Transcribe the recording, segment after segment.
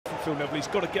midfield level. He's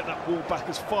got to get that ball back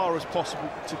as far as possible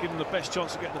to give him the best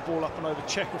chance of getting the ball up and over.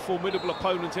 Czech, a formidable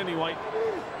opponent anyway.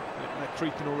 They're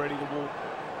creeping already, the wall.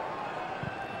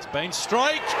 It's Baines'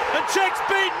 strike, and Czech's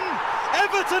beaten!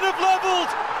 Everton have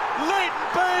levelled! Leighton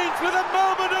Baines with a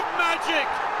moment of magic!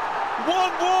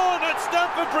 1-1 at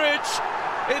Stamford Bridge.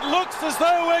 It looks as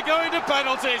though we're going to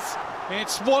penalties.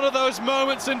 It's one of those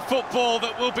moments in football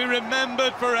that will be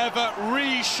remembered forever,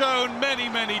 re-shown many,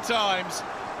 many times.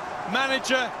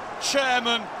 Manager,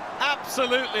 chairman,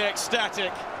 absolutely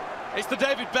ecstatic. It's the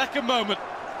David Beckham moment,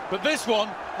 but this one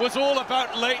was all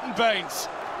about Leighton Baines.